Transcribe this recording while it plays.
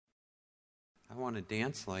want to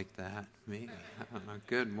dance like that. Maybe. I don't know.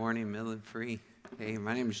 Good morning, Midland Free. Hey,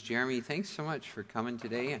 my name is Jeremy. Thanks so much for coming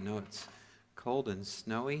today. I know it's cold and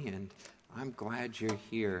snowy, and I'm glad you're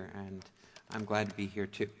here, and I'm glad to be here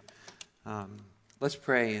too. Let's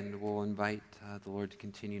pray, and we'll invite the Lord to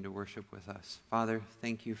continue to worship with us. Father,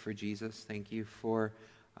 thank you for Jesus. Thank you for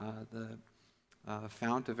the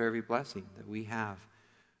fount of every blessing that we have,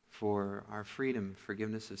 for our freedom,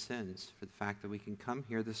 forgiveness of sins, for the fact that we can come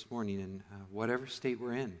here this morning in whatever state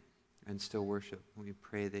we're in and still worship. We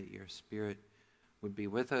pray that your Spirit would be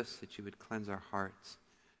with us, that you would cleanse our hearts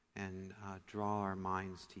and draw our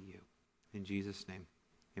minds to you. In Jesus' name,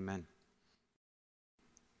 amen.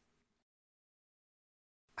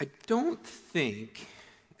 I don't think,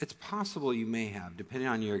 it's possible you may have, depending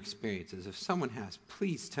on your experiences. If someone has,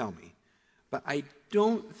 please tell me. But I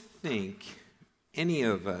don't think any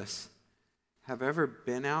of us have ever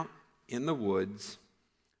been out in the woods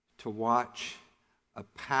to watch a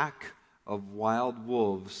pack of wild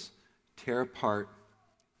wolves tear apart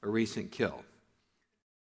a recent kill.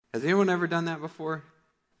 Has anyone ever done that before?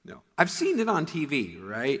 No. I've seen it on TV,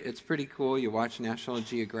 right? It's pretty cool. You watch National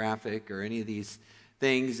Geographic or any of these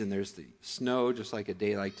things, and there's the snow just like a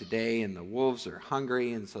day like today, and the wolves are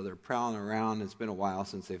hungry, and so they're prowling around. It's been a while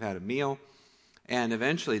since they've had a meal. And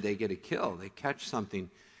eventually they get a kill. They catch something.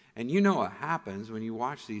 And you know what happens when you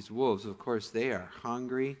watch these wolves. Of course, they are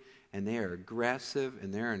hungry and they are aggressive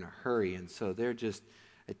and they're in a hurry. And so they're just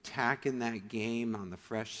attacking that game on the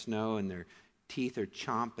fresh snow, and their teeth are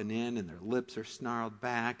chomping in and their lips are snarled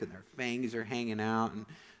back and their fangs are hanging out. And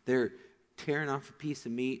they're tearing off a piece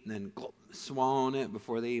of meat and then swallowing it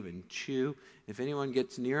before they even chew. If anyone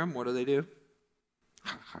gets near them, what do?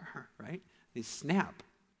 Right? They snap.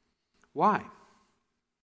 Why?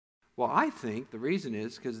 Well, I think the reason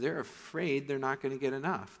is because they're afraid they're not going to get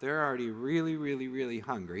enough. They're already really, really, really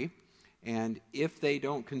hungry. And if they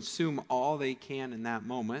don't consume all they can in that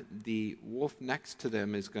moment, the wolf next to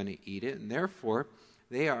them is going to eat it. And therefore,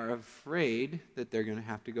 they are afraid that they're going to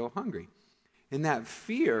have to go hungry. And that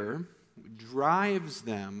fear drives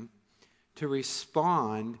them to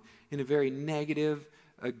respond in a very negative,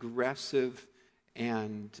 aggressive,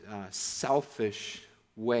 and selfish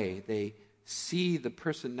way. They see the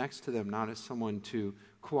person next to them not as someone to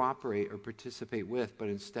cooperate or participate with, but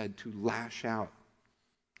instead to lash out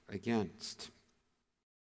against.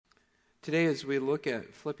 Today, as we look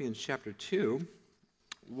at Philippians chapter 2,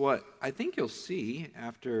 what I think you'll see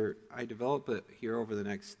after I develop it here over the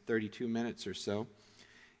next 32 minutes or so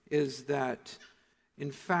is that,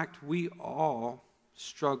 in fact, we all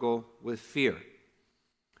struggle with fear.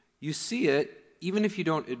 You see it, even if you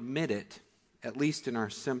don't admit it, at least in our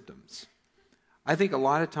symptoms. I think a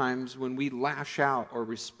lot of times when we lash out or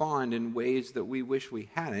respond in ways that we wish we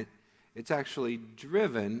hadn't, it's actually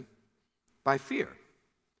driven by fear.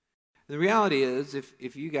 The reality is,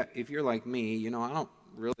 if you're like me, I don't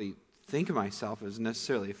really think of myself as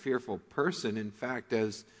necessarily a fearful person. In fact,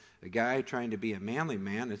 as a guy trying to be a manly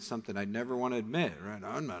man, it's something I'd never want to admit, right?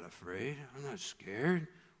 I'm not afraid. I'm not scared.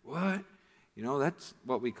 What? That's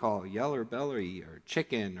what we call yeller belly or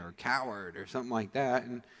chicken or coward or something like that.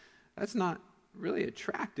 And that's not really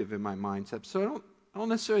attractive in my mindset. So I don't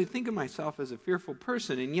necessarily think of myself as a fearful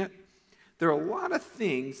person. And yet, there are a lot of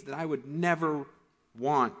things that I would never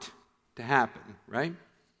want to happen, right?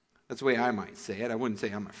 That's the way I might say it. I wouldn't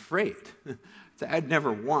say I'm afraid. I'd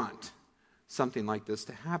never want something like this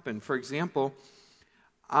to happen. For example,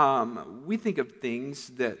 we think of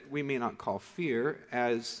things that we may not call fear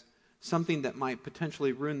as something that might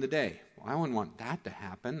potentially ruin the day. Well, I wouldn't want that to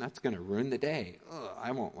happen. That's going to ruin the day.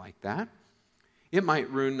 I won't like that. It might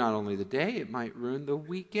ruin not only the day, it might ruin the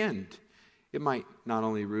weekend. It might not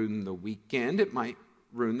only ruin the weekend, it might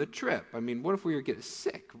ruin the trip. I mean, what if we were getting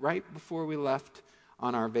sick right before we left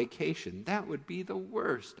on our vacation? That would be the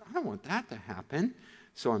worst. I don't want that to happen.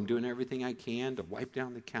 So I'm doing everything I can to wipe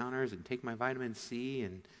down the counters and take my vitamin C.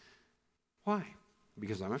 And why?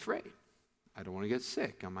 Because I'm afraid. I don't want to get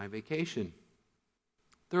sick on my vacation.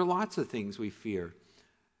 There are lots of things we fear.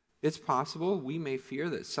 It's possible we may fear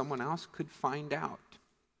that someone else could find out.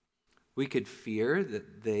 We could fear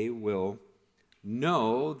that they will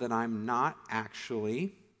know that I'm not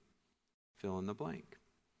actually fill in the blank.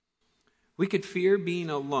 We could fear being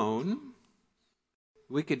alone.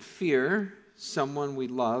 We could fear someone we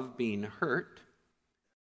love being hurt.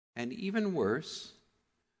 And even worse,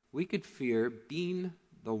 we could fear being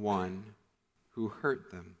the one who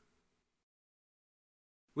hurt them.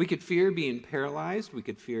 We could fear being paralyzed. We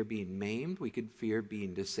could fear being maimed. We could fear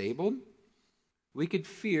being disabled. We could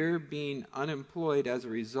fear being unemployed as a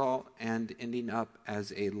result and ending up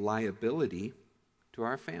as a liability to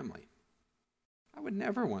our family. I would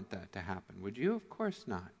never want that to happen, would you? Of course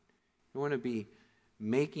not. You want to be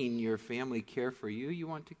making your family care for you. You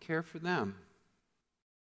want to care for them.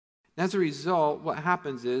 As a result, what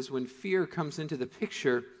happens is when fear comes into the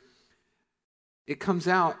picture, it comes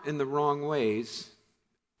out in the wrong ways,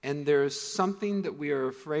 and there's something that we are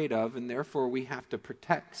afraid of, and therefore we have to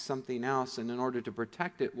protect something else, and in order to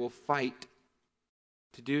protect it, we'll fight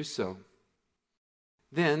to do so.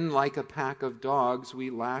 Then, like a pack of dogs, we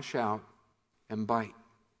lash out and bite.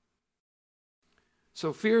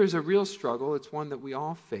 So fear is a real struggle. It's one that we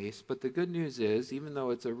all face, but the good news is, even though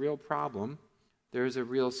it's a real problem, there is a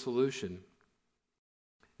real solution.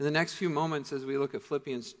 In the next few moments, as we look at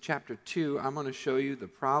Philippians chapter 2, I'm going to show you the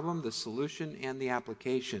problem, the solution, and the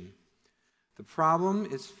application. The problem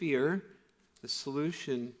is fear, the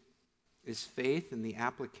solution is faith, and the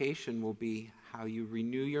application will be how you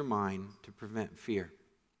renew your mind to prevent fear.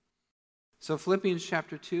 So Philippians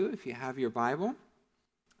chapter 2, if you have your Bible,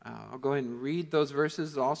 I'll go ahead and read those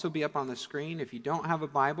verses. They'll also be up on the screen. If you don't have a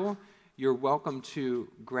Bible, you're welcome to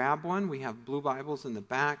grab one. We have blue Bibles in the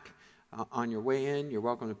back. On your way in, you're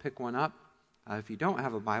welcome to pick one up. If you don't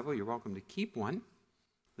have a Bible, you're welcome to keep one.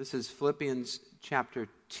 This is Philippians chapter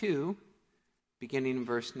 2, beginning in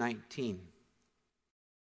verse 19.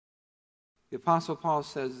 The Apostle Paul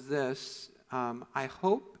says this, I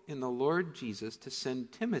hope in the Lord Jesus to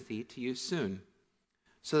send Timothy to you soon,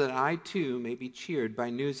 so that I too may be cheered by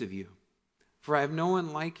news of you. For I have no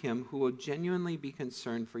one like him who will genuinely be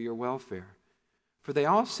concerned for your welfare. For they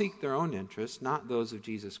all seek their own interests, not those of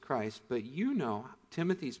Jesus Christ. But you know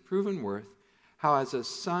Timothy's proven worth, how as a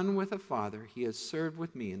son with a father he has served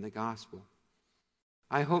with me in the gospel.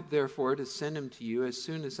 I hope, therefore, to send him to you as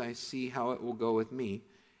soon as I see how it will go with me,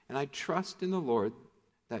 and I trust in the Lord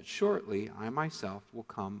that shortly I myself will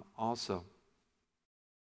come also.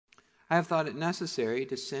 I have thought it necessary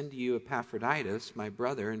to send to you Epaphroditus, my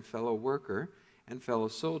brother and fellow worker and fellow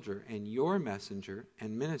soldier, and your messenger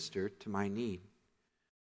and minister to my need.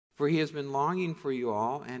 For he has been longing for you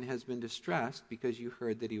all and has been distressed because you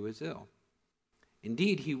heard that he was ill.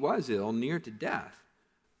 Indeed, he was ill, near to death,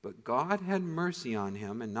 but God had mercy on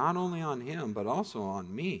him, and not only on him, but also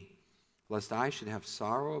on me, lest I should have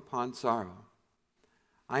sorrow upon sorrow.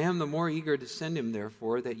 I am the more eager to send him,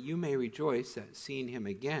 therefore, that you may rejoice at seeing him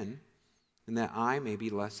again, and that I may be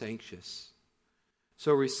less anxious.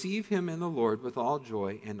 So receive him in the Lord with all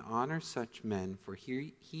joy, and honor such men, for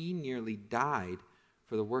he nearly died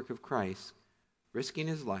for the work of Christ, risking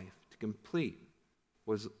his life to complete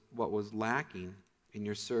what was lacking in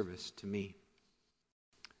your service to me.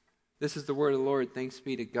 This is the word of the Lord. Thanks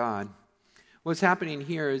be to God. What's happening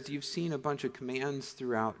here is you've seen a bunch of commands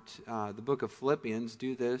throughout the book of Philippians.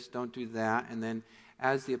 Do this, don't do that. And then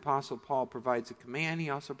as the Apostle Paul provides a command, he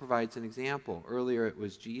also provides an example. Earlier it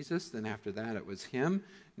was Jesus, then after that it was him.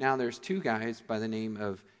 Now there's two guys by the name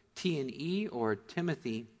of T&E or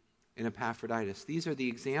Timothy and Epaphroditus. These are the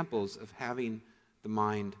examples of having the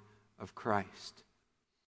mind of Christ.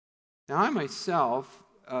 Now I myself,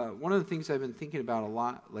 one of the things I've been thinking about a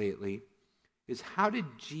lot lately is how did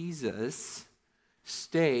Jesus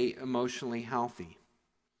stay emotionally healthy?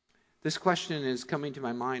 This question is coming to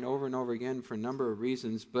my mind over and over again for a number of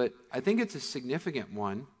reasons, but I think it's a significant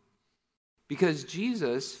one because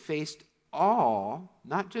Jesus faced all,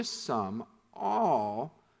 not just some,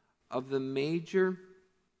 all of the major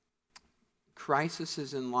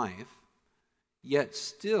crises in life, yet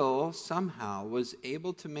still somehow was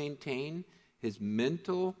able to maintain his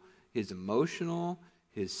mental, his emotional,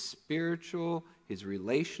 his spiritual, his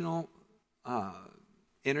relational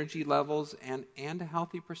energy levels, and a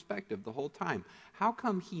healthy perspective the whole time. How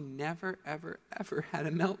come he never, ever, ever had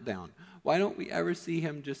a meltdown? Why don't we ever see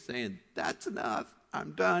him just saying, that's enough,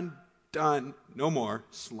 I'm done, no more,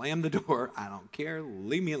 slam the door, I don't care,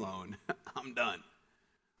 leave me alone, I'm done.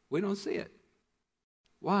 We don't see it.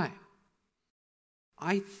 Why?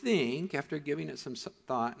 I think, after giving it some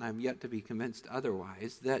thought, and I'm yet to be convinced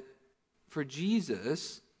otherwise, that for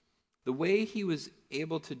Jesus, the way he was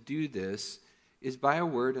able to do this is by a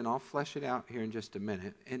word, and I'll flesh it out here in just a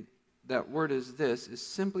minute, and that word is this, is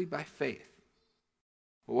simply by faith.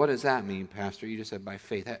 Well, what does that mean, Pastor? You just said by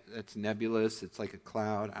faith. That's nebulous, it's like a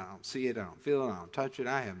cloud, I don't see it, I don't feel it, I don't touch it,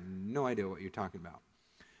 I have no idea what you're talking about.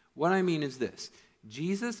 What I mean is this,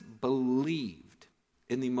 Jesus believed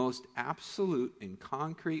in the most absolute and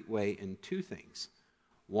concrete way in two things.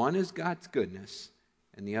 One is God's goodness,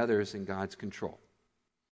 and the other is in God's control.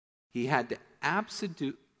 He had to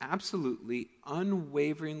absolutely,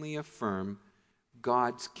 unwaveringly affirm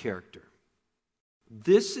God's character.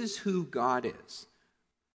 This is who God is.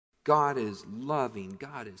 God is loving,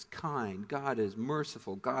 God is kind, God is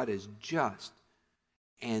merciful, God is just.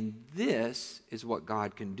 And this is what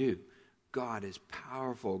God can do. God is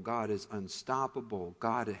powerful. God is unstoppable.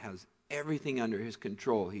 God has everything under his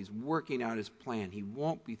control. He's working out his plan. He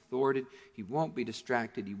won't be thwarted. He won't be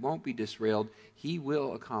distracted. He won't be disrailed. He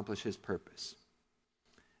will accomplish his purpose.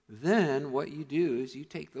 Then what you do is you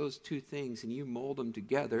take those two things and you mold them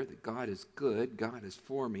together, that God is good, God is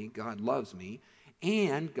for me, God loves me,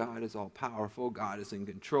 and God is all powerful, God is in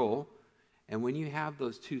control. And when you have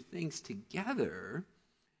those two things together,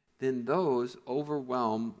 then those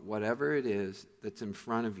overwhelm whatever it is that's in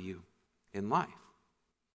front of you in life.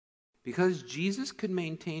 Because Jesus could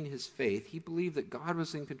maintain his faith, he believed that God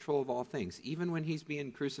was in control of all things. Even when he's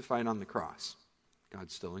being crucified on the cross,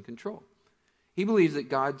 God's still in control. He believes that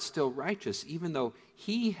God's still righteous, even though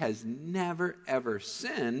he has never, ever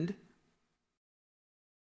sinned,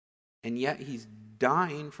 and yet he's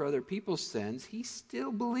dying for other people's sins. He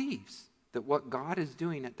still believes that what God is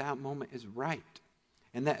doing at that moment is right,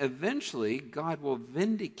 and that eventually God will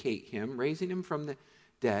vindicate him, raising him from the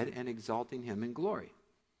dead and exalting him in glory.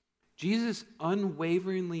 Jesus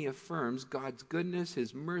unwaveringly affirms God's goodness,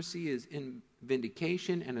 his mercy, his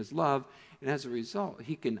vindication, and his love, and as a result,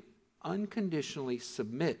 he can unconditionally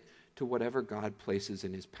submit to whatever God places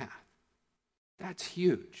in his path. That's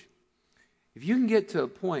huge. If you can get to a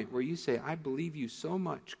point where you say, I believe you so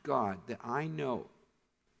much, God, that I know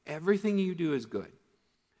everything you do is good.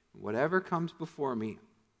 Whatever comes before me,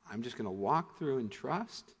 I'm just going to walk through and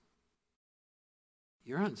trust.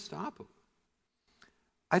 You're unstoppable.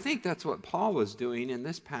 I think that's what Paul was doing in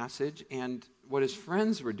this passage and what his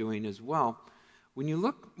friends were doing as well. When you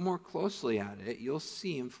look more closely at it, you'll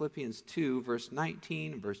see in Philippians 2, verse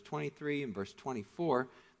 19, verse 23, and verse 24,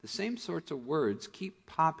 the same sorts of words keep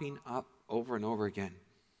popping up over and over again.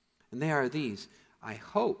 And they are these: I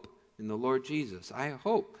hope in the Lord Jesus. I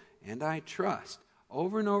hope and I trust.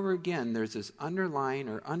 Over and over again, there's this underlying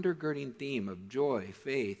or undergirding theme of joy,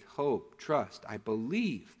 faith, hope, trust. I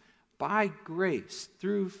believe by grace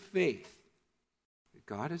through faith that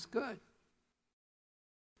God is good.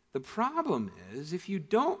 The problem is, if you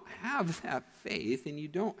don't have that faith and you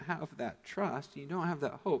don't have that trust, and you don't have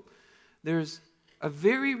that hope, there's a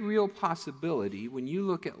very real possibility when you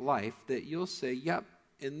look at life that you'll say, yep,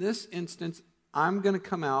 in this instance, I'm going to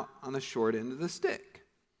come out on the short end of the stick.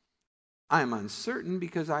 I am uncertain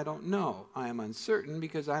because I don't know. I am uncertain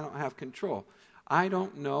because I don't have control. I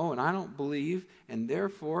don't know and I don't believe, and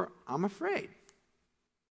therefore I'm afraid.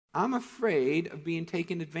 I'm afraid of being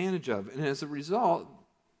taken advantage of, and as a result,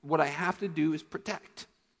 what I have to do is protect.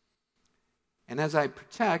 And as I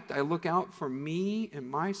protect, I look out for me and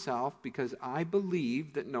myself because I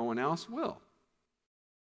believe that no one else will.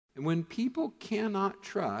 And when people cannot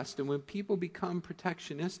trust, and when people become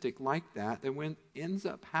protectionistic like that, then what ends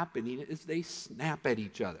up happening is they snap at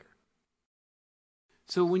each other.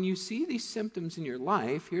 So when you see these symptoms in your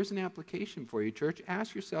life, here's an application for you, church.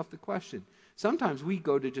 Ask yourself the question. Sometimes we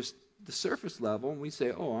go to just the surface level and we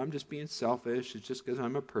say, oh, I'm just being selfish. It's just because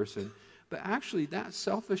I'm a person. But actually, that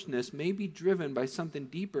selfishness may be driven by something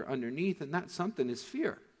deeper underneath, and that something is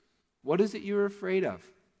fear. What is it you're afraid of?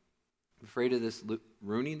 I'm afraid of this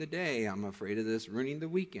ruining the day. I'm afraid of this ruining the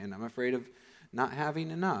weekend. I'm afraid of not having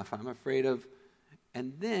enough. I'm afraid of...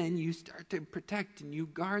 And then you start to protect and you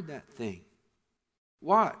guard that thing.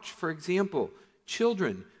 Watch, for example,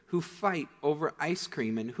 children who fight over ice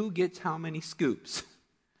cream and who gets how many scoops.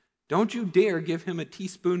 Don't you dare give him a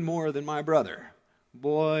teaspoon more than my brother.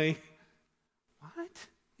 Boy, what?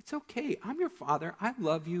 It's okay. I'm your father. I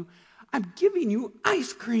love you. I'm giving you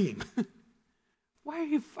ice cream. Why are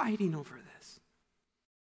you fighting over this?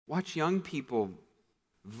 Watch young people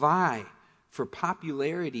vie for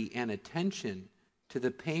popularity and attention to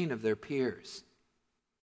the pain of their peers.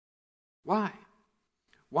 Why?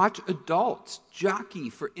 Watch adults jockey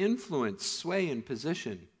for influence, sway, and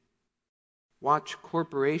position. Watch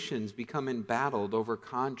corporations become embattled over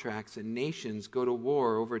contracts and nations go to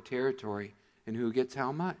war over territory and who gets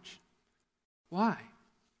how much. Why?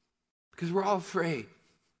 Because we're all afraid.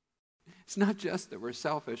 It's not just that we're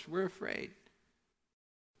selfish, we're afraid.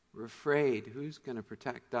 We're afraid who's going to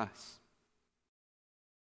protect us.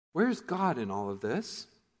 Where's God in all of this?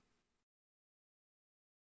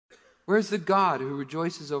 Where's the God who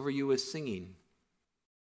rejoices over you with singing?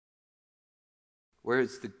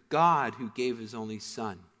 Where's the God who gave his only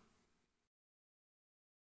Son?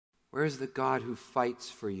 Where's the God who fights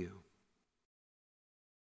for you?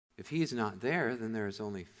 If he is not there, then there is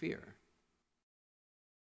only fear.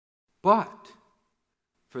 But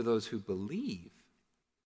for those who believe,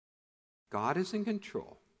 God is in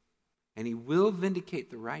control, and he will vindicate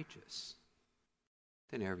the righteous,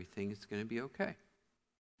 then everything is going to be okay.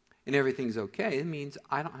 and everything's okay, it means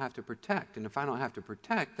I don't have to protect. And if I don't have to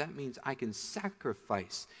protect, that means I can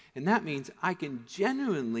sacrifice. And that means I can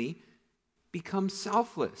genuinely become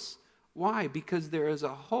selfless. Why? Because there is a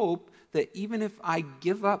hope that even if I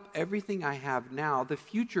give up everything I have now, the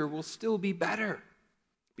future will still be better.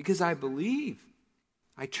 Because I believe,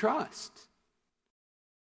 I trust.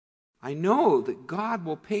 I know that God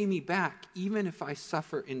will pay me back even if I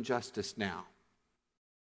suffer injustice now.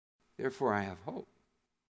 Therefore, I have hope.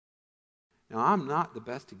 Now, I'm not the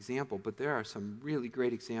best example, but there are some really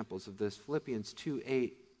great examples of this. Philippians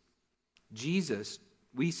 2:8. Jesus,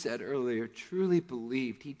 we said earlier, truly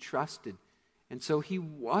believed. He trusted. And so he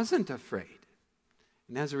wasn't afraid.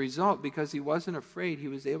 And as a result, because he wasn't afraid, he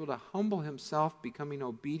was able to humble himself, becoming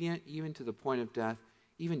obedient even to the point of death,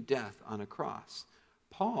 even death on a cross.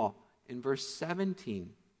 Paul, in verse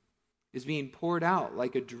 17, is being poured out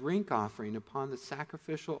like a drink offering upon the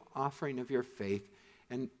sacrificial offering of your faith.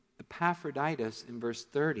 And Epaphroditus, in verse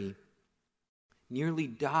 30, nearly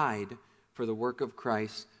died for the work of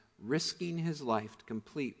Christ, risking his life to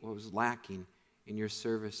complete what was lacking in your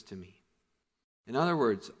service to me. In other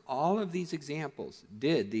words, all of these examples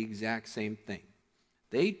did the exact same thing.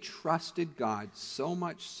 They trusted God so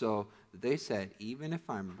much so that they said, even if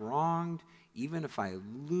I'm wronged, even if I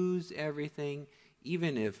lose everything,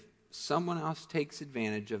 even if someone else takes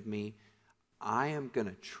advantage of me, I am going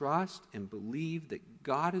to trust and believe that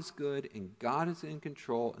God is good and God is in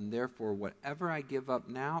control, and therefore whatever I give up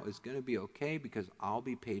now is going to be okay because I'll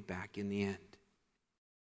be paid back in the end.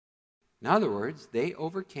 In other words, they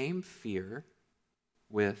overcame fear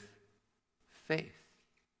with faith.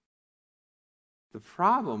 The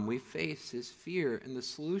problem we face is fear, and the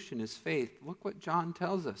solution is faith. Look what John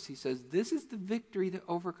tells us. He says, this is the victory that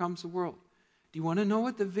overcomes the world. Do you want to know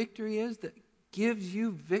what the victory is that gives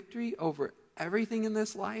you victory over everything in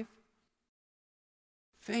this life?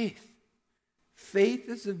 Faith. Faith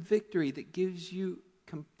is a victory that gives you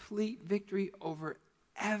complete victory over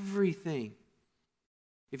everything.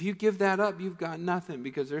 If you give that up, you've got nothing,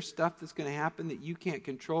 because there's stuff that's going to happen that you can't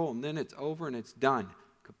control, and then it's over and it's done.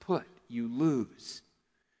 Kaput. You lose.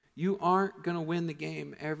 You aren't going to win the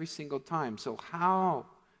game every single time. So how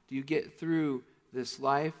do you get through this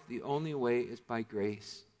life? The only way is by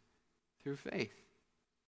grace, through faith.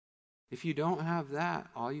 If you don't have that,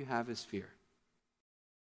 all you have is fear.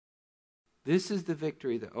 This is the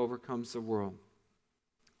victory that overcomes the world,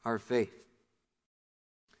 our faith.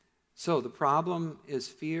 So the problem is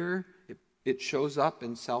fear. It shows up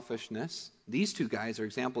in selfishness. These two guys are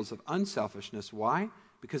examples of unselfishness. Why?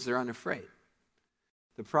 Because they're unafraid.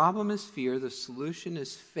 The problem is fear. The solution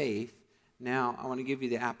is faith. Now, I want to give you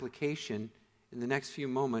the application in the next few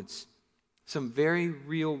moments, some very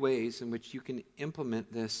real ways in which you can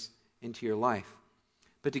implement this into your life.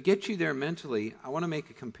 But to get you there mentally, I want to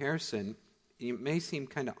make a comparison. It may seem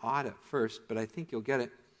kind of odd at first, but I think you'll get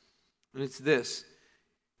it. And it's this.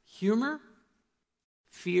 Humor,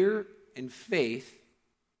 fear, and faith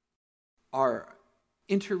are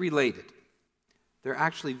interrelated. They're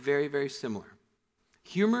actually very, very similar.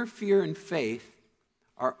 Humor, fear, and faith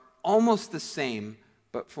are almost the same,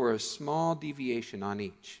 but for a small deviation on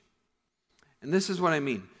each. And this is what I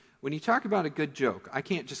mean. When you talk about a good joke, I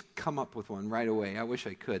can't just come up with one right away. I wish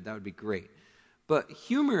I could. That would be great. But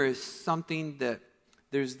humor is something that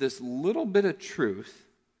there's this little bit of truth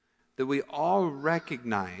that we all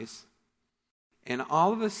recognize, and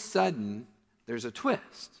all of a sudden, there's a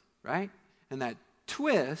twist, right? And that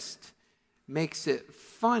twist makes it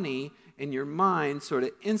funny, and your mind sort of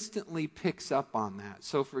instantly picks up on that.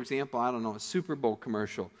 So, for example, I don't know, a Super Bowl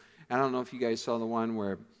commercial. I don't know if you guys saw the one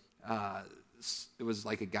where it was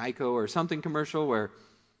like a Geico or something commercial where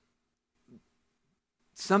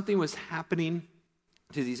something was happening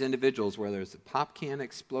to these individuals, whether it's a pop can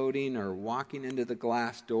exploding or walking into the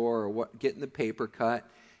glass door or getting the paper cut.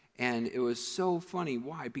 And it was so funny.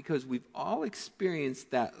 Why? Because we've all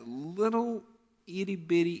experienced that little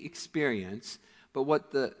itty-bitty experience, but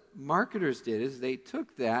what the marketers did is they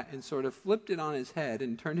took that and sort of flipped it on his head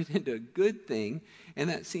and turned it into a good thing, and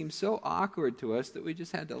that seemed so awkward to us that we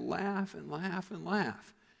just had to laugh and laugh and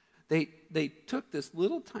laugh. They took this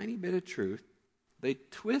little tiny bit of truth, they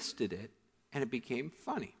twisted it, and it became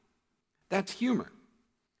funny. That's humor.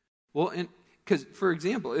 Well, because, for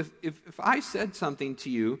example, if I said something to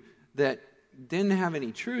you that didn't have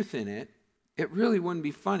any truth in it, it really wouldn't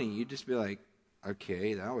be funny. You'd just be like,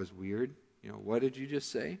 okay, that was weird. What did you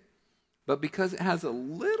just say? But because it has a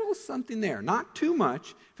little something there, not too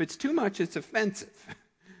much. If it's too much, it's offensive.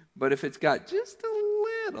 But if it's got just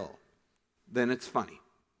a little, then it's funny.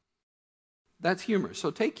 That's humor. So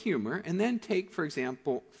take humor and then take, for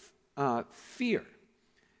example, fear.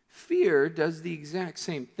 Fear does the exact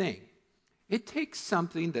same thing. It takes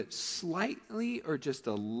something that's slightly or just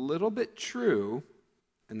a little bit true,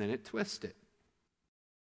 and then it twists it.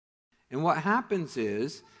 And what happens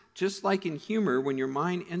is, just like in humor, when your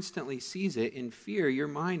mind instantly sees it, in fear, your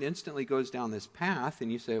mind instantly goes down this path,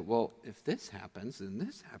 and you say, well, if this happens, then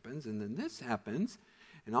this happens, and then this happens,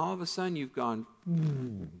 and all of a sudden you've gone,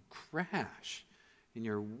 crash, and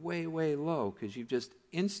you're way, way low, because you've just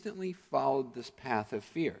instantly followed this path of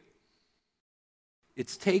fear.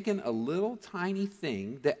 It's taken a little tiny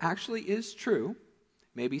thing that actually is true,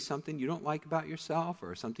 maybe something you don't like about yourself,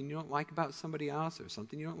 or something you don't like about somebody else, or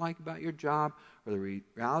something you don't like about your job, or the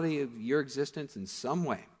reality of your existence in some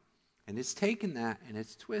way. And it's taken that and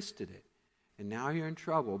it's twisted it. And now you're in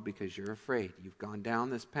trouble because you're afraid. You've gone down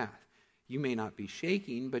this path. You may not be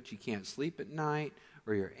shaking, but you can't sleep at night,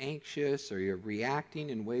 or you're anxious, or you're reacting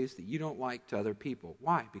in ways that you don't like to other people.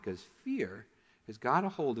 Why? Because fear has got a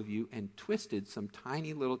hold of you and twisted some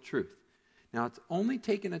tiny little truth. Now, it's only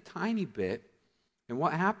taken a tiny bit, and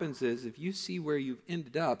what happens is, if you see where you've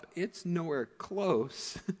ended up, it's nowhere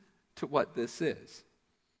close to what this is.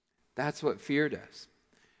 That's what fear does.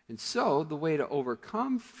 And so, the way to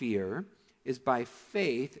overcome fear is by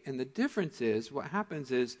faith, and the difference is, what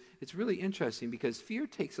happens is, it's really interesting, because fear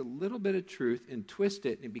takes a little bit of truth and twists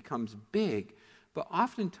it, and it becomes big. But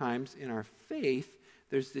oftentimes, in our faith,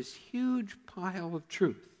 there's this huge pile of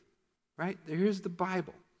truth, right? Here's the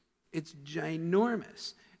Bible. It's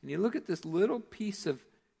ginormous. And you look at this little piece of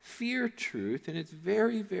fear truth, and it's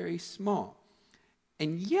very, very small.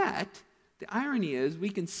 And yet, the irony is, we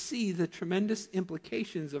can see the tremendous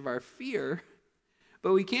implications of our fear,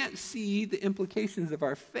 but we can't see the implications of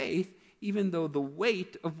our faith, even though the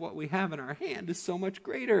weight of what we have in our hand is so much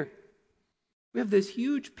greater. We have this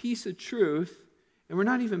huge piece of truth, and we're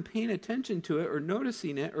not even paying attention to it or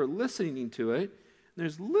noticing it or listening to it. And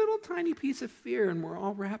there's a little tiny piece of fear, and we're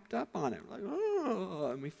all wrapped up on it. We're like, oh,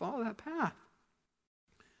 and we follow that path.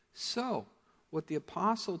 So, what the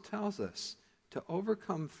apostle tells us, to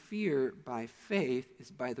overcome fear by faith is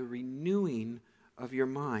by the renewing of your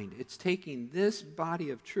mind. It's taking this body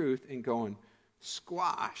of truth and going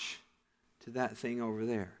squash to that thing over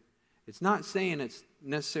there. It's not saying it's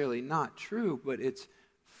necessarily not true, but it's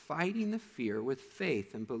fighting the fear with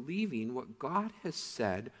faith and believing what God has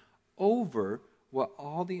said over what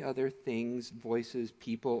all the other things, voices,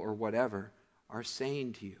 people, or whatever are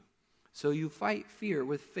saying to you. So you fight fear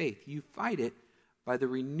with faith. You fight it by the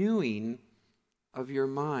renewing of your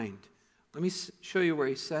mind. Let me show you where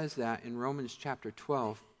he says that in Romans chapter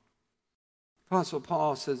 12. Apostle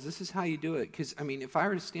Paul says this is how you do it. Because, if I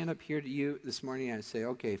were to stand up here to you this morning, I'd say,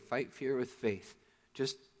 okay, fight fear with faith.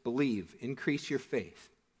 Just believe. Increase your faith.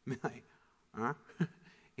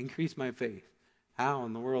 Increase my faith. How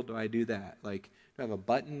in the world do I do that? Like, do I have a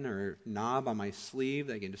button or knob on my sleeve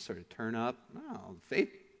that I can just sort of turn up? No, faith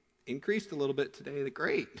increased a little bit today.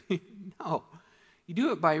 Great. No. You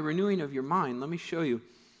do it by renewing of your mind. Let me show you.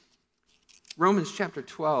 Romans chapter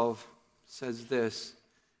 12 says this.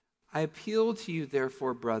 I appeal to you,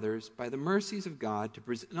 therefore, brothers, by the mercies of God, to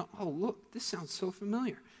present... Oh, look, this sounds so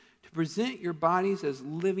familiar. To present your bodies as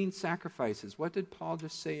living sacrifices. What did Paul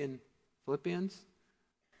just say in Philippians?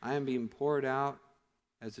 I am being poured out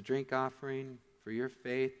as a drink offering for your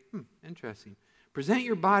faith. Interesting. Present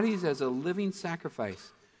your bodies as a living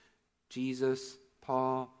sacrifice. Jesus,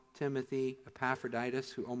 Paul, Timothy,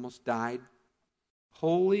 Epaphroditus, who almost died.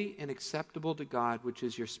 Holy and acceptable to God, which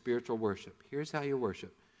is your spiritual worship. Here's how you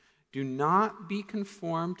worship. Do not be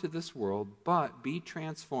conformed to this world, but be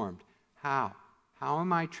transformed. How? How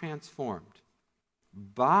am I transformed?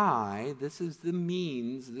 By, this is the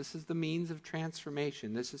means of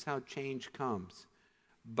transformation. This is how change comes.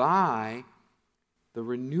 By the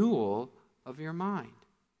renewal of your mind.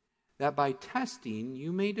 That by testing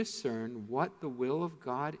you may discern what the will of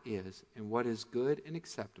God is and what is good and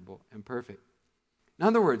acceptable and perfect. In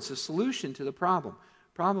other words, the solution to the problem.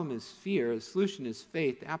 Problem is fear. The solution is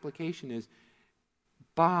faith. The application is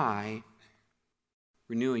by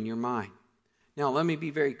renewing your mind. Now, let me be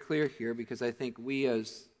very clear here, because I think we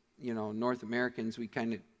as, North Americans, we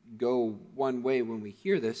kind of go one way when we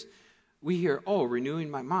hear this. We hear, renewing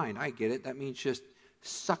my mind. I get it. That means just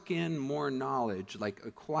suck in more knowledge, like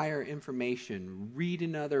acquire information, read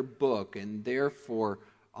another book, and therefore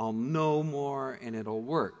I'll know more and it'll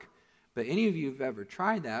work. But any of you who've ever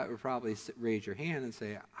tried that would probably raise your hand and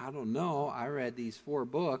say, I don't know, I read these 4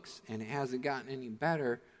 books and it hasn't gotten any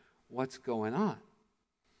better. What's going on?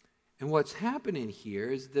 And what's happening here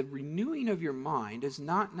is the renewing of your mind is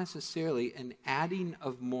not necessarily an adding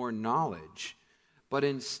of more knowledge, but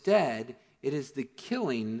instead it is the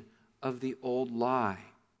killing of the old lie.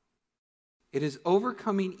 It is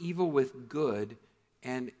overcoming evil with good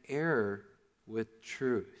and error with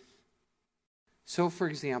truth. So, for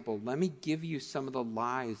example, let me give you some of the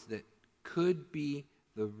lies that could be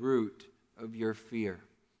the root of your fear.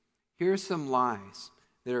 Here are some lies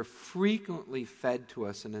that are frequently fed to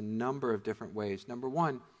us in a number of different ways. Number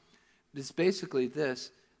one is basically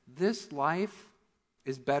this life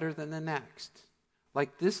is better than the next.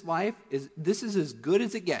 Like this is as good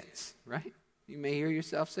as it gets, right? You may hear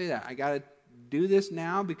yourself say that. I got to do this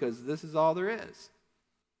now because this is all there is.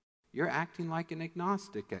 You're acting like an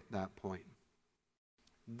agnostic at that point.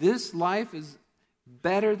 This life is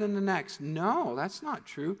better than the next. No, that's not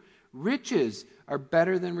true. Riches are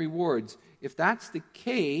better than rewards. If that's the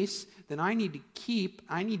case, then I need to keep,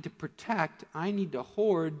 I need to protect, I need to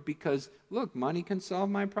hoard because, look, money can solve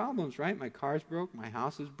my problems, right? My car's broke, my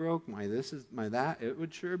house is broke, my this is, my that. It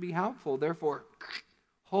would sure be helpful. Therefore,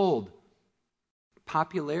 hold.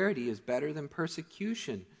 Popularity is better than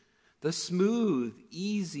persecution. The smooth,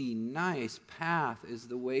 easy, nice path is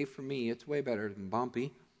the way for me. It's way better than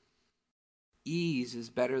bumpy. Ease is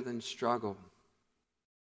better than struggle.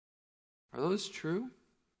 Are those true?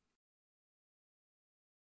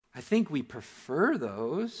 I think we prefer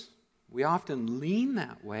those. We often lean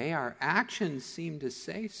that way. Our actions seem to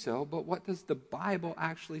say so, but what does the Bible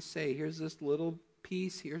actually say? Here's this little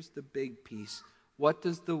piece, here's the big piece. What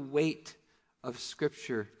does the weight of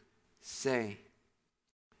Scripture say?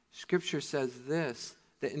 Scripture says this,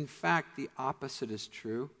 that in fact the opposite is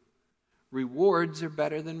true. Rewards are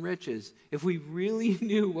better than riches. If we really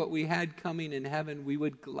knew what we had coming in heaven, we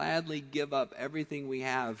would gladly give up everything we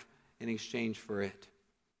have in exchange for it.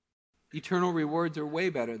 Eternal rewards are way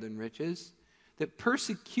better than riches. That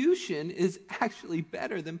persecution is actually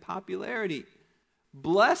better than popularity.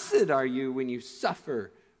 Blessed are you when you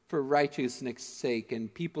suffer for righteousness' sake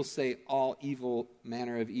and people say all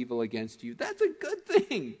manner of evil against you. That's a good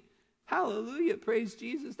thing. Hallelujah, praise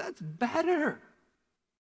Jesus. That's better.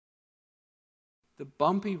 The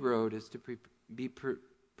bumpy road is to be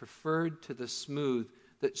preferred to the smooth.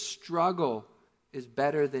 That struggle is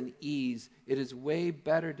better than ease. It is way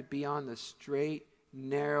better to be on the straight,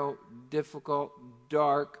 narrow, difficult,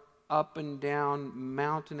 dark, up and down,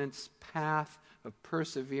 mountainous path of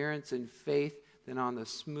perseverance and faith than on the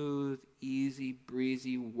smooth, easy,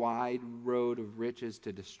 breezy, wide road of riches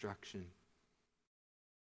to destruction.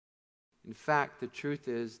 In fact, the truth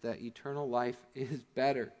is that eternal life is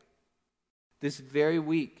better. This very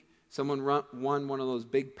week, someone won one of those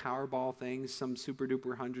big Powerball things, some super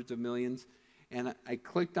duper hundreds of millions, and I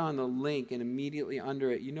clicked on the link, and immediately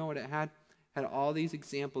under it, you know what it had? Had all these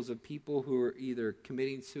examples of people who are either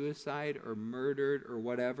committing suicide or murdered or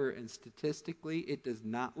whatever, and statistically, it does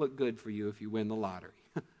not look good for you if you win the lottery.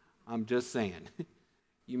 I'm just saying.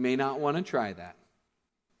 You may not want to try that.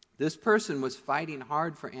 This person was fighting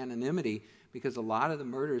hard for anonymity because a lot of the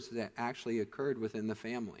murders that actually occurred within the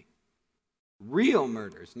family. Real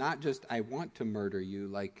murders, not just I want to murder you,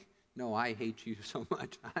 like, no, I hate you so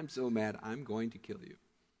much, I'm so mad, I'm going to kill you.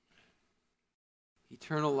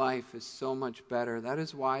 Eternal life is so much better. That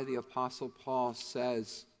is why the Apostle Paul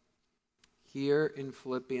says here in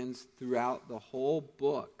Philippians throughout the whole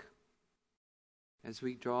book, as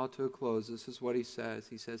we draw to a close, this is what he says.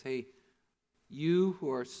 He says, hey, you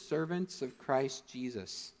who are servants of Christ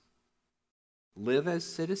Jesus, live as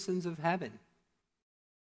citizens of heaven.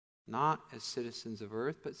 Not as citizens of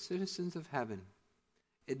earth, but citizens of heaven.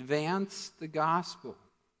 Advance the gospel.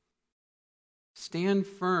 Stand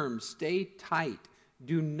firm, stay tight.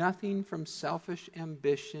 Do nothing from selfish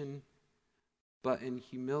ambition, but in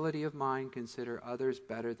humility of mind consider others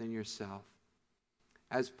better than yourself.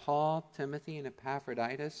 As Paul, Timothy, and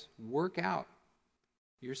Epaphroditus, work out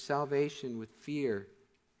your salvation with fear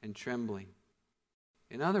and trembling.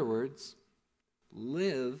 In other words,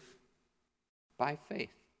 live by faith.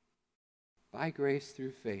 By grace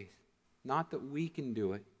through faith. Not that we can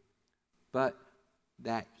do it, but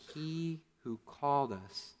that He who called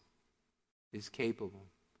us is capable.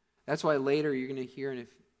 That's why later you're going to hear in a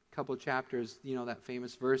couple of chapters, that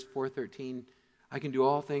famous verse 4:13, I can do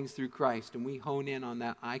all things through Christ. And we hone in on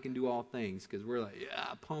that, I can do all things, because we're like,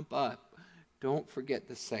 yeah, pump up. Don't forget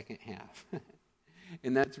the second half.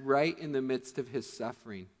 And that's right in the midst of his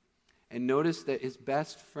suffering. And notice that his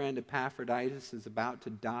best friend Epaphroditus is about to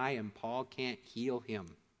die and Paul can't heal him.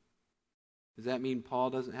 Does that mean Paul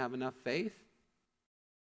doesn't have enough faith?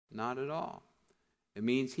 Not at all. It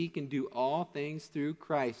means he can do all things through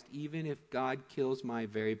Christ, even if God kills my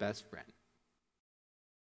very best friend.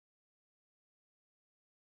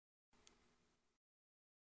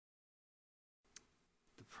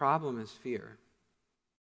 The problem is fear.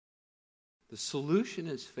 The solution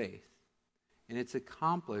is faith. And it's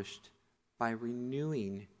accomplished by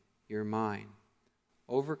renewing your mind,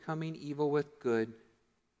 overcoming evil with good,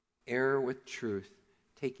 error with truth,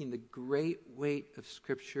 taking the great weight of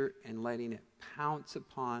Scripture and letting it pounce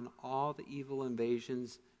upon all the evil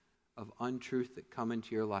invasions of untruth that come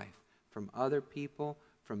into your life, from other people,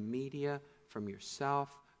 from media, from yourself,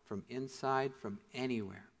 from inside, from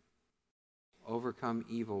anywhere. Overcome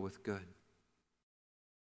evil with good.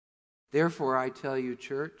 Therefore, I tell you,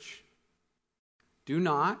 church, do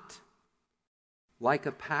not, like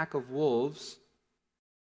a pack of wolves,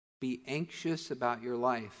 be anxious about your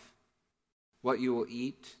life, what you will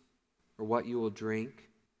eat or what you will drink,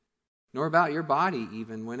 nor about your body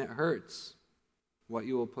even when it hurts, what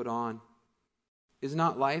you will put on. Is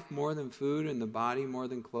not life more than food and the body more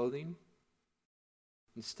than clothing?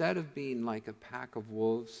 Instead of being like a pack of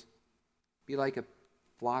wolves, be like a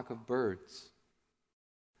flock of birds.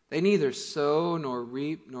 They neither sow nor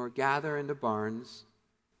reap nor gather into barns,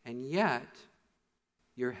 and yet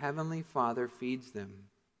your heavenly Father feeds them.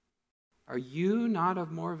 Are you not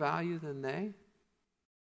of more value than they?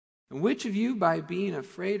 And which of you, by being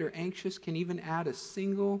afraid or anxious, can even add a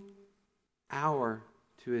single hour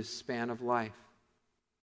to his span of life?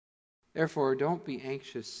 Therefore, don't be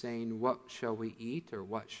anxious, saying, what shall we eat, or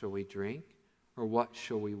what shall we drink, or what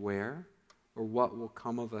shall we wear, or what will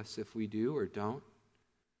come of us if we do or don't?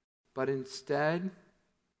 But instead,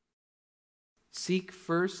 seek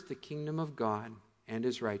first the kingdom of God and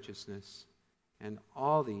his righteousness, and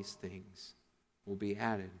all these things will be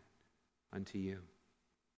added unto you.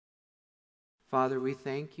 Father, we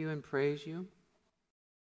thank you and praise you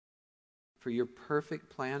for your perfect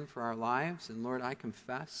plan for our lives. And Lord, I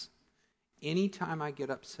confess, anytime I get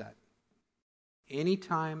upset,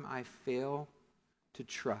 anytime I fail to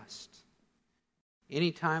trust,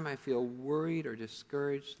 anytime I feel worried or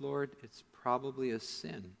discouraged, Lord, it's probably a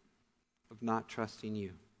sin of not trusting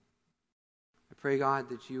you. I pray, God,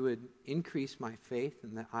 that you would increase my faith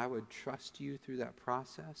and that I would trust you through that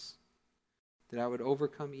process, that I would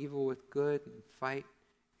overcome evil with good and fight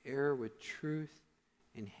error with truth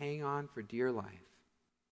and hang on for dear life.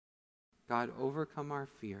 God, overcome our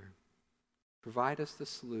fear. Provide us the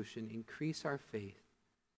solution. Increase our faith.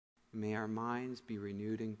 And may our minds be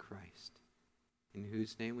renewed in Christ, in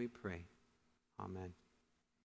whose name we pray. Amen.